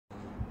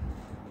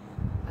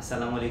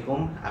আসসালামু আলাইকুম,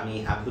 আমি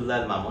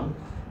আব্দুল্লাহ-আল-মামুন।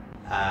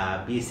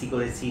 B.Sc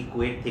করেছি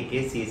কুয়েট থেকে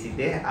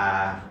সিএসিতে,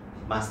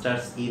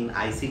 masters in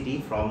ICT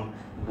from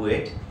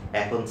BUET.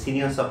 এখন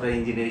সিনিয়র সফটওয়্যার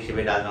ইঞ্জিনিয়ার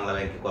হিসেবে ডাচ-বাংলা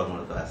ব্যাংকে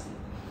কর্মরত আছি।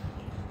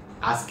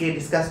 আজকে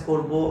ডিসকাস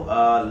করব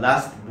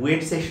লাস্ট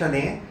বুয়েট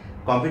সেশনে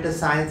কম্পিউটার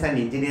সায়েন্স অ্যান্ড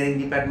ইঞ্জিনিয়ারিং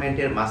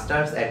ডিপার্টমেন্টের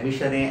মাস্টার্স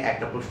অ্যাডমিশনে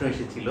একটা প্রশ্ন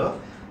এসেছিল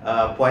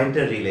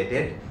পয়েন্টার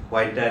রিলেটেড,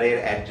 পয়েন্টারের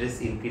অ্যাড্রেস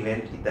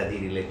ইনক্রিমেন্ট ইত্যাদি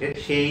রিলেটেড।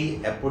 সেই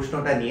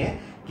প্রশ্নটা নিয়ে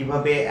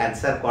কিভাবে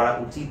অ্যান্সার করা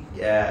উচিত,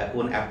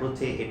 কোন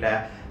অ্যাপ্রোচে এটা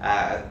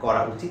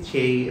করা উচিত,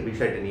 সেই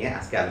বিষয়টা নিয়ে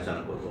আজকে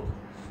আলোচনা করব।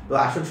 তো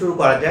আসুন শুরু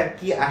করা যাক।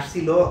 কি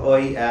আসছিল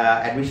ওই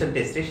অ্যাডমিশন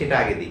টেস্টে সেটা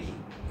আগে দেখি।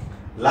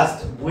 Last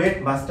BUET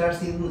masters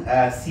in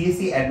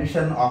CSE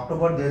admission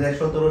October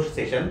 2017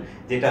 session,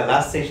 যেটা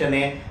লাস্ট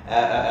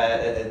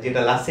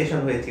সেশন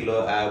হয়েছিল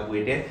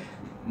বুয়েটের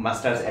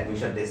মাস্টার্স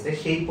অ্যাডমিশন টেস্টে,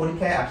 সেই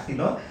পরীক্ষায়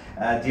আসছিল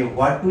যে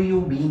what do you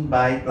mean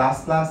by plus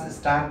plus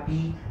star P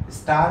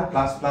star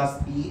plus plus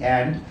P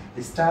and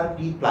star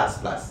P plus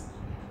plus.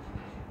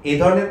 এই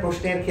ধরনের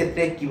প্রশ্নের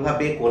ক্ষেত্রে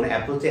কিভাবে কোন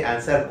অ্যাপ্রোচে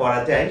অ্যান্সার করা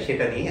যায়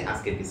সেটা নিয়ে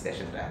আজকের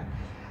ডিসকাশনটা।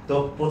 তো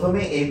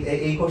প্রথমে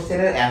এই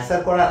কোশ্চেনের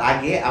অ্যান্সার করার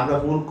আগে আমরা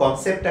মূল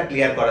কনসেপ্টটা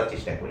ক্লিয়ার করার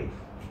চেষ্টা করি।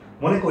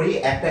 মনে করি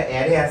একটা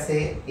অ্যারে আছে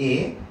এ,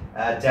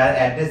 যার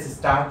অ্যাড্রেস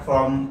স্টার্ট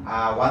ফ্রম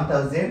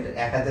 1000,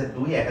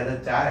 1002,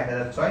 1004,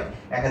 1006,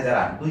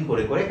 1008 দুই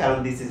করে, কারণ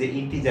this is a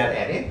integer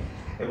array.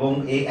 এবং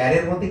এই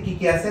অ্যারের মধ্যে কি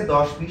কি আছে?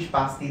 10, 20,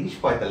 5, 30,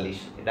 45,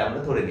 এটা আমরা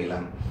ধরে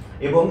নিলাম।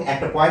 এবং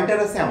একটা পয়েন্টার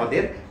আছে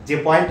আমাদের, যে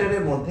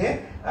পয়েন্টারের মধ্যে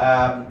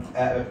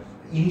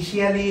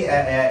ইনিশিয়ালি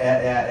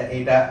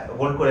এটা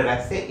হোল্ড করে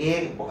রাখছে এ,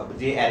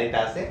 যে অ্যারেটা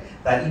আছে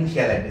তার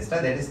ইনিশিয়াল অ্যাড্রেসটা,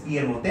 দ্যাট ইজ পি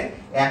এর মধ্যে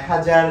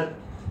 1000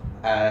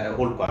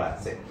 হোল্ড করা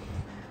আছে।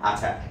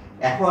 আচ্ছা,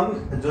 এখন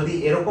যদি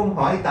এরকম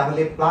হয়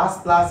তাহলে প্লাস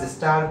প্লাস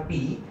স্টার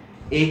পি,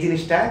 এই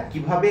জিনিসটা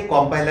কিভাবে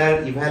কম্পাইলার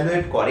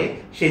ইভ্যালুয়েট করে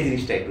সেই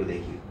জিনিসটা একটু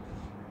দেখি।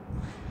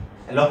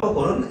 লক্ষ্য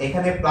করুন,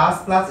 এখানে প্লাস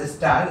প্লাস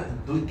স্টার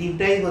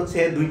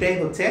দুইটাই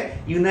হচ্ছে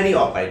ইউনারি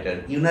অপারেটর।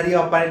 ইউনারি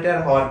অপারেটর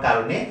হওয়ার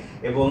কারণে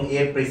এবং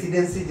এর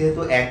প্রেসিডেন্সি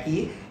যেহেতু একই,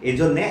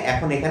 এজন্য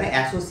এখন এখানে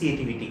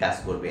অ্যাসোসিয়েটিভিটি কাজ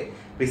করবে।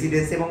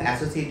 প্রেসিডেন্সি এবং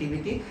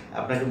অ্যাসোসিয়েটিভিটি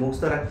আপনাকে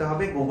মুখস্থ রাখতে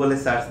হবে, গুগলে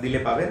সার্চ দিলে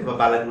পাবেন, বা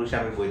বালাগুরু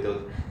স্বামীর বইতেও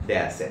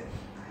দেয়া আছে।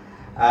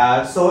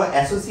 সো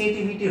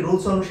অ্যাসোসিয়েটিভিটি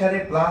রুলস অনুসারে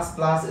প্লাস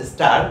প্লাস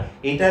স্টার,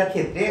 এটার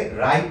ক্ষেত্রে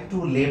রাইট টু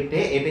লেফটে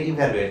এটা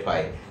ইভ্যালুয়েট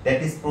হয়। দ্যাট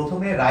ইজ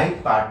প্রথমে রাইট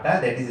পার্টটা,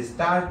 দ্যাট ইজ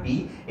স্টার পি,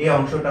 এই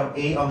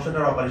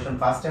অংশটার অপারেশন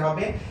ফার্স্টে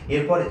হবে।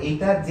 এরপর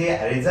এইটার যে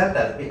রেজাল্ট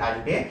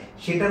আসবে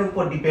সেটার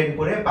উপর ডিপেন্ড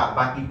করে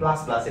বাকি প্লাস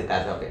প্লাসের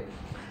কাজ হবে।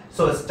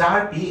 সো স্টার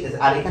পি,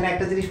 আর এখানে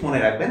একটা জিনিস মনে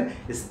রাখবেন,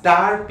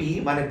 স্টার পি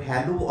মানে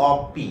value of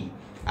P,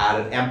 R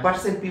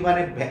এম্পারসেন্ট P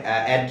মানে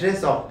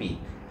অ্যাড্রেস অফ পি।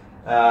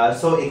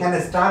 সো এখানে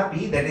star P,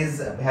 that is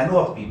value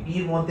of P,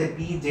 পির মধ্যে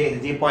পি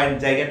যে পয়েন্ট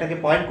জায়গাটাকে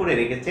পয়েন্ট করে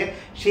রেখেছে,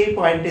 সেই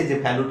পয়েন্টে যে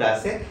ভ্যালুটা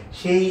আছে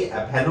সেই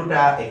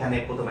ভ্যালুটা এখানে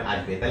প্রথমে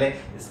আসবে। তাহলে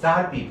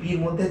স্টার পি, পির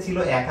মধ্যে ছিল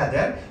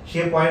 1000,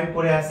 সে পয়েন্ট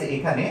করে আছে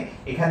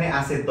এখানে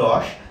আছে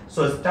 10।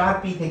 সো স্টার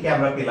পি থেকে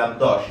আমরা পেলাম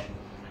 10।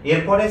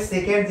 এরপরে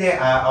সেকেন্ড যে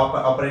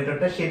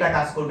অপারেটরটা সেটা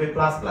কাজ করবে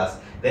plus plus,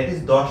 that is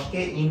 10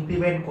 K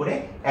increment করে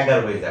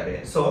 11 হয়ে যাবে।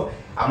 সো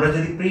আমরা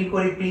যদি প্রিন্ট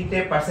করি, প্রিন্টে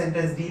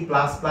percentage D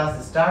plus plus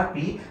star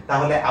P,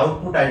 তাহলে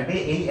আউটপুট আসবে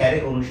এই অ্যারে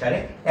অনুসারে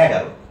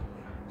 11।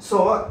 সো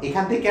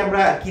এখান থেকে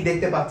আমরা কি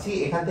দেখতে পাচ্ছি?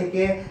 এখান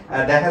থেকে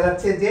দেখা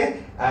যাচ্ছে যে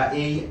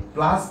এই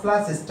প্লাস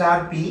প্লাস স্টার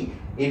পি,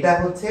 এটা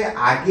হচ্ছে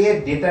আগে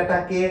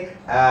ডেটাটাকে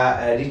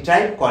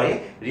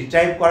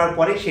রিট্রাইভ করার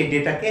পরে সেই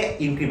ডেটাকে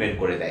ইনক্রিমেন্ট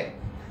করে দেয়।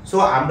 সো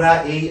আমরা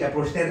এই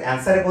প্রশ্নের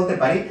অ্যান্সারে বলতে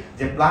পারি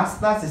যে plus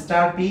plus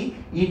star P,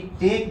 it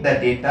take the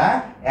data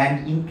and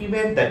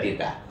increment the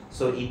data.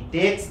 So it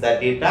tax the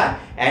data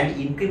and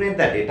increment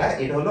the data,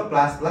 এটা হলো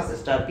প্লাস প্লাস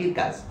স্টার পির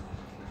কাজ।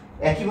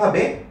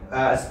 একইভাবে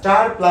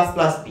স্টার প্লাস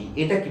প্লাস পি,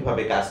 এটা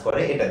কিভাবে কাজ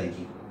করে এটা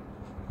দেখি।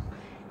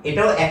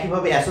 এটাও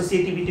একইভাবে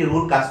অ্যাসোসিয়েটিভিটি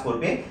রুল কাজ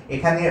করবে,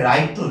 এখানে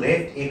রাইট টু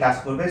লেফট এ কাজ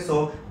করবে। সো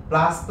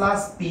প্লাস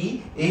প্লাস পি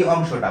এই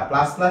অংশটা,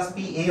 প্লাস প্লাস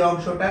পি এই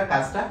অংশটার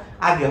কাজটা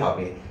আগে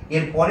হবে,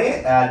 এরপরে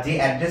যে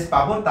অ্যাড্রেস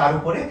পাবো তার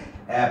উপরে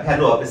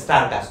ভ্যালু অফ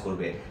স্টার কাজ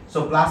করবে। সো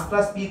প্লাস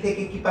প্লাস পি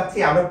থেকে কি পাচ্ছি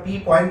আমরা? পি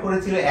পয়েন্ট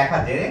করেছিল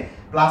 1000,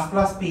 প্লাস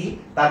প্লাস পি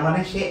তার মানে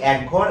সে এক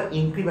ঘর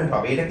ইনক্রিমেন্ট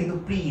হবে, এটা কিন্তু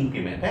প্রি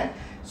ইনক্রিমেন্ট। হ্যাঁ,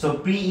 সো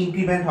প্রি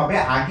ইনক্রিমেন্ট হবে,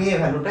 আগে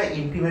ভ্যালুটা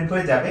ইনক্রিমেন্ট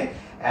হয়ে যাবে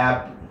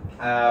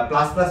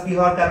প্লাস প্লাস পি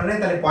হওয়ার কারণে।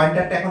 তাহলে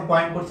পয়েন্টারটা এখন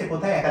পয়েন্ট করছে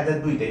কোথায়?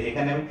 1002তে,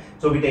 যেখানে আমি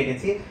ছবিটা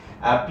এঁকেছি।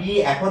 পি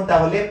এখন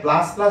তাহলে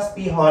প্লাস প্লাস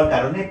পি হওয়ার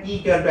কারণে P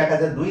equal to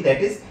 1002, that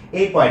is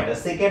এই পয়েন্টটা,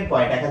 সেকেন্ড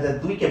পয়েন্ট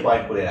 1002 কে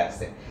পয়েন্ট করে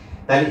রাখছে।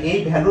 তাহলে এই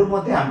ভ্যালুর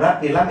মধ্যে আমরা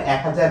পেলাম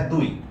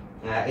 1002,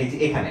 এই যে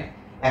এখানে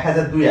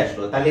 1002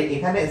 আসলো। তাহলে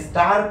এখানে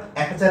স্টার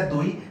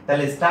 1002,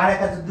 তাহলে স্টার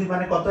 1002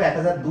 মানে কত?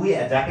 1002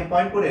 যাকে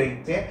পয়েন্ট করে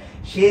রেখেছে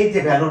সেই যে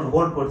ভ্যালু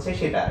হোল্ড করছে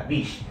সেটা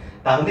 20।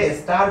 তাহলে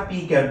star P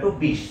equal to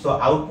 20। So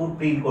output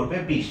print করবে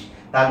 20।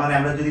 তার মানে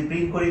আমরা যদি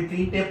প্রিন্ট করি,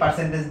 প্রিন্টে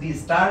percentage D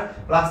star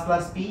plus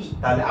plus P,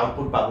 তাহলে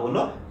আউটপুট পাবো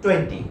হলো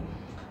 20।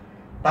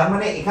 তার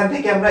মানে এখান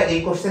থেকে আমরা এই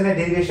কোশ্চেনের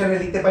ডেরিভেশনে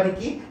লিখতে পারি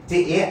কি, যে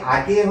এ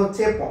আগে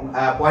হচ্ছে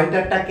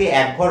পয়েন্টারটাকে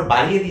এক ঘর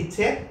বাড়িয়ে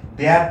দিচ্ছে,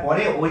 দেওয়ার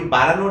পরে ওই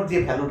বাড়ানোর যে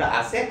ভ্যালুটা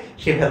আছে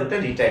সেই ভ্যালুটা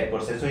রিটাইপ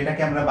করছে। সো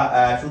এটাকে আমরা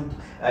শুধু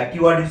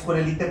কিওয়ার্ড ইউজ করে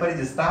লিখতে পারি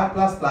যে star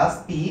plus plus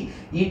P,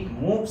 it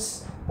moves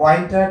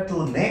pointer two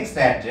next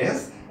address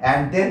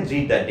and then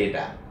read the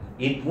data.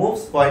 It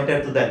moves pointer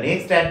to the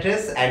next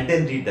address and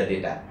then read the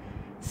data.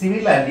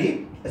 Similarly,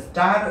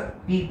 star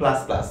p plus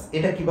plus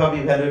এটা কিভাবে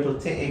evaluate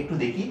হচ্ছে একটু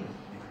দেখি।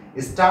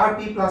 Star p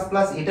plus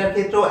plus এটার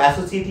ক্ষেত্রেও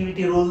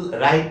associativity rule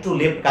right to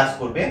left কাজ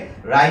করবে,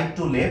 right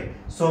to left.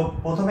 So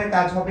প্রথমে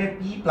কাজ হবে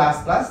p plus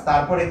plus,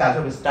 তারপরে কাজ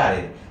হবে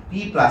স্টারের p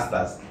plus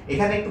plus।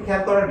 এখানে একটু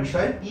খেয়াল করার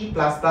বিষয়, p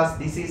plus plus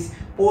this is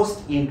post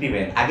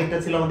increment. আগেরটা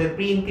ছিল আমাদের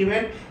প্রি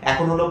ইনক্রিমেন্ট,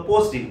 এখন হলো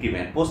পোস্ট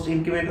ইনক্রিমেন্ট। পোস্ট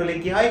ইনক্রিমেন্ট হলে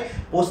কি হয়,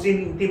 পোস্ট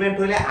ইনক্রিমেন্ট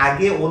হলে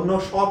আগে অন্য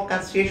সব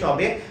কাজ শেষ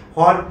হবে,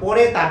 হওয়ার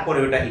পরে তারপরে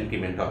ওটা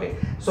ইনক্রিমেন্ট হবে।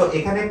 সো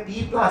এখানে p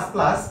প্লাস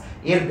প্লাস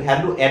এর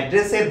ভ্যালু,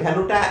 অ্যাড্রেসের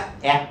ভ্যালুটা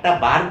একটা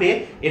বাড়বে,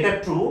 এটা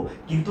ট্রু,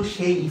 কিন্তু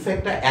সেই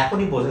ইফেক্টটা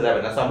এখনই বোঝা যাবে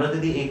না। সো আমরা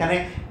যদি এখানে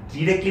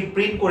ডিরেক্টলি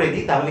প্রিন্ট করে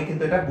দিই তাহলে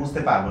কিন্তু এটা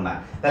বুঝতে পারবো না।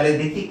 তাহলে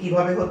দেখি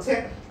কিভাবে হচ্ছে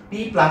p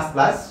প্লাস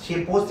প্লাস সে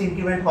পোস্ট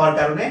ইনক্রিমেন্ট হওয়ার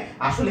কারণে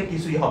আসলে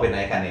কিছুই হবে না।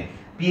 এখানে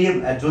p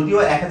যদিও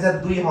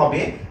 1002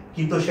 হবে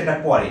কিন্তু সেটা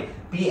পরে,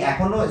 p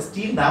এখনো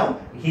still now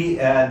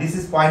this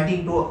is Poynting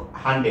two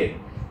 100,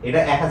 এটা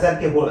 1000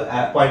 কে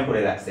পয়েন্ট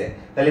করে রাখছে।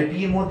 তাহলে p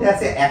এর মধ্যে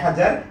আছে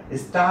 1000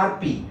 স্টার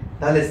p,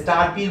 তাহলে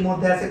স্টার p এর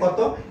মধ্যে আছে কত,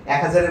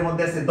 1000 এর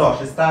মধ্যে আছে 10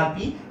 স্টার p,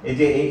 এই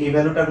যে এই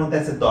ভ্যালুটার মধ্যে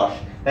আছে 10।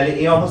 তাহলে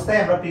এই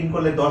অবস্থায় আমরা প্রিন্ট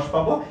করলে 10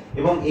 পাবো,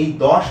 এবং এই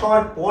 10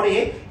 হওয়ার পরে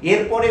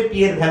এরপরে p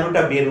এর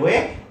ভ্যালুটা বের হয়ে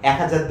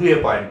 1002 এ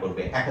পয়েন্ট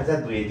করবে।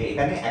 1002 যে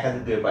এখানে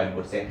 1002 এ পয়েন্ট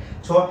করছে।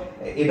 সো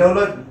এটা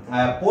হলো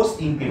পোস্ট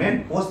ইনক্রিমেন্ট।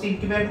 পোস্ট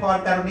ইনক্রিমেন্ট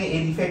হওয়ার কারণে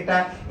এই ইফেক্টটা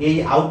এই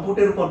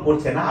আউটপুটের উপর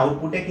পড়ছে না,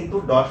 আউটপুটে কিন্তু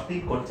 10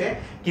 প্রিন্ট করছে,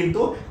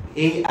 কিন্তু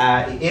এই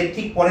এর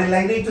ঠিক পরের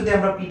লাইনেই যদি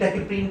আমরা পিটাকে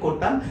প্রিন্ট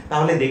করতাম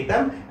তাহলে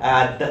দেখতাম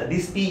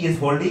this P is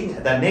holding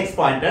the next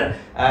pointer,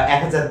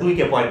 1002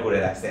 K point করে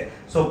রাখছে।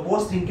 সো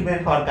পোস্ট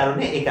ইনক্রিমেন্ট হওয়ার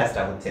কারণে এই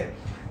কাজটা হচ্ছে।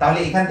 তাহলে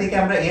এখান থেকে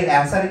আমরা এর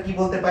অ্যানসারে কি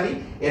বলতে পারি,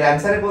 এর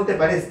অ্যানসারে বলতে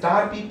পারি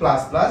star p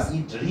plus plus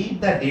it read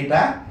the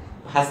data,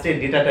 ফার্স্টে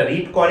ডেটাটা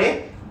রিড করে,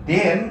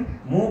 দেন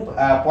move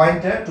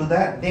pointer to the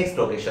next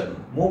location,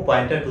 move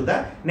pointer to the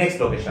next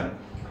location.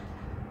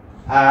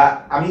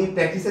 আমি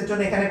প্র্যাকটিসের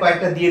জন্য এখানে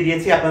কয়েকটা দিয়ে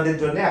দিয়েছি আপনাদের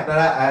জন্য।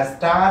 আপনারা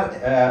স্টার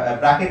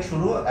ব্র্যাকেট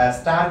শুরু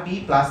star p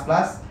plus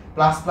plus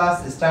plus plus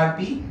star p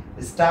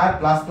star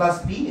plus plus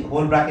p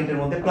whole ব্র্যাকেটের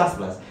মধ্যে প্লাস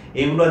প্লাস,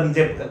 এগুলো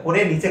নিজে করে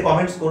নিচে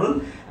কমেন্টস করুন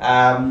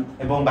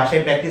এবং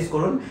বাসায় প্র্যাকটিস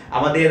করুন।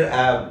 আমাদের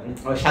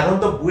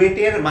সাধারণত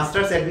বুয়েটের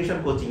মাস্টার্স অ্যাডমিশন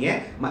কোচিংয়ে,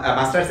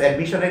 মাস্টার্স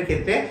অ্যাডমিশনের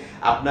ক্ষেত্রে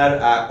আপনার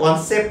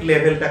কনসেপ্ট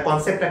লেভেলটা,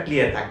 কনসেপ্টটা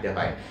ক্লিয়ার থাকতে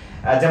হয়।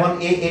 যেমন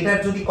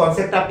এটার যদি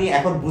কনসেপ্ট আপনি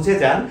এখন বুঝে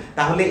যান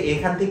তাহলে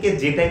এখান থেকে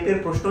যে টাইপের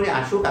প্রশ্নই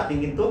আসুক আপনি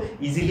কিন্তু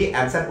ইজিলি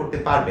অ্যান্সার করতে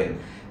পারবেন।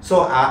 সো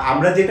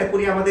আমরা যেটা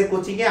করি আমাদের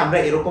কোচিংয়ে, আমরা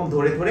এরকম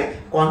ধরে ধরে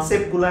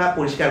কনসেপ্টগুলো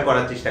পরিষ্কার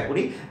করার চেষ্টা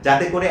করি,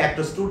 যাতে করে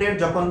একটা স্টুডেন্ট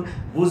যখন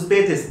বুঝবে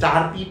যে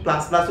স্টার p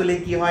প্লাস প্লাস হলে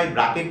কি হয়,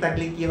 ব্র্যাকেট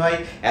থাকলে কি হয়,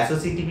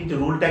 অ্যাসোসিয়েটিভিটি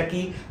রুলটা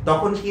কি,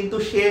 তখন কিন্তু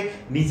সে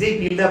নিজেই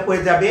বিল্ড আপ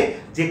হয়ে যাবে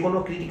যে কোনো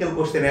ক্রিটিক্যাল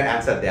কোশ্চেনের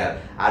অ্যান্সার দেওয়ার।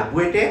 আর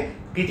বুয়েটে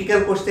ক্রিটিক্যাল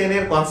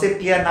কোশ্চেনের কনসেপ্ট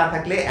ক্লিয়ার না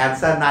থাকলে,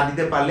 অ্যান্সার না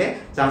দিতে পারলে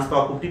চান্স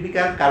পাওয়া খুব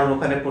ডিফিকাল্ট, কারণ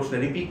ওখানে প্রশ্ন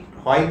রিপিট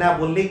হয় না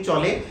বললেই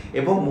চলে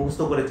এবং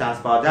মুখস্থ করে চান্স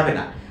পাওয়া যাবে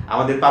না।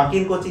 আমাদের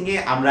পাম্পকিন কোচিংয়ে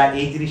আমরা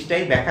এই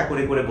জিনিসটাই ব্যাখ্যা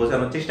করে করে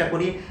বোঝানোর চেষ্টা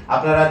করি।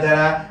 আপনারা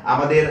যারা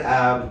আমাদের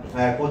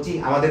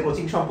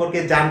কোচিং সম্পর্কে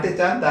জানতে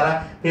চান তারা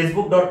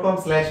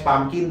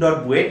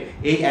facebook.com/pumpkin.buet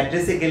এই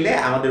অ্যাড্রেসে গেলে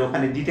আমাদের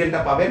ওখানে ডিটেলটা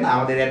পাবেন।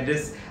 আমাদের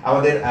অ্যাড্রেস,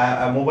 আমাদের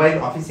mobile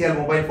official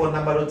mobile phone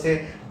number হচ্ছে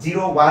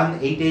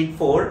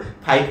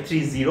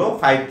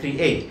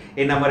 01884530538।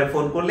 এই নাম্বারে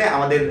ফোন করলে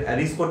আমাদের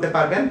রিচ করতে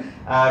পারবেন।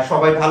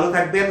 সবাই ভালো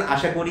থাকবেন।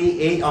 আশা করি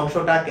এই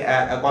অংশটা,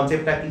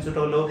 কনসেপ্টটা কিছুটা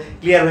হলেও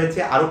ক্লিয়ার হয়েছে।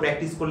 আরও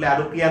প্র্যাকটিস করলে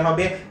আরও ক্লিয়ার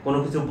হবে। কোনো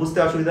কিছু বুঝতে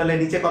অসুবিধা হলে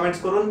নিচে কমেন্টস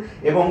করুন,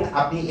 এবং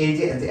আপনি এই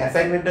যে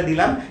অ্যাসাইনমেন্টটা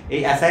দিলাম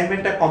এই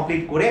অ্যাসাইনমেন্টটা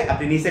কমপ্লিট করে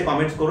আপনি নিচে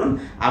কমেন্টস করুন,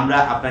 আমরা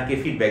আপনাকে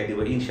ফিডব্যাক দেব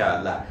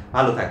ইনশাআল্লাহ।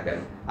 ভালো থাকবেন।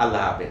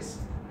 আল্লাহ হাফেজ।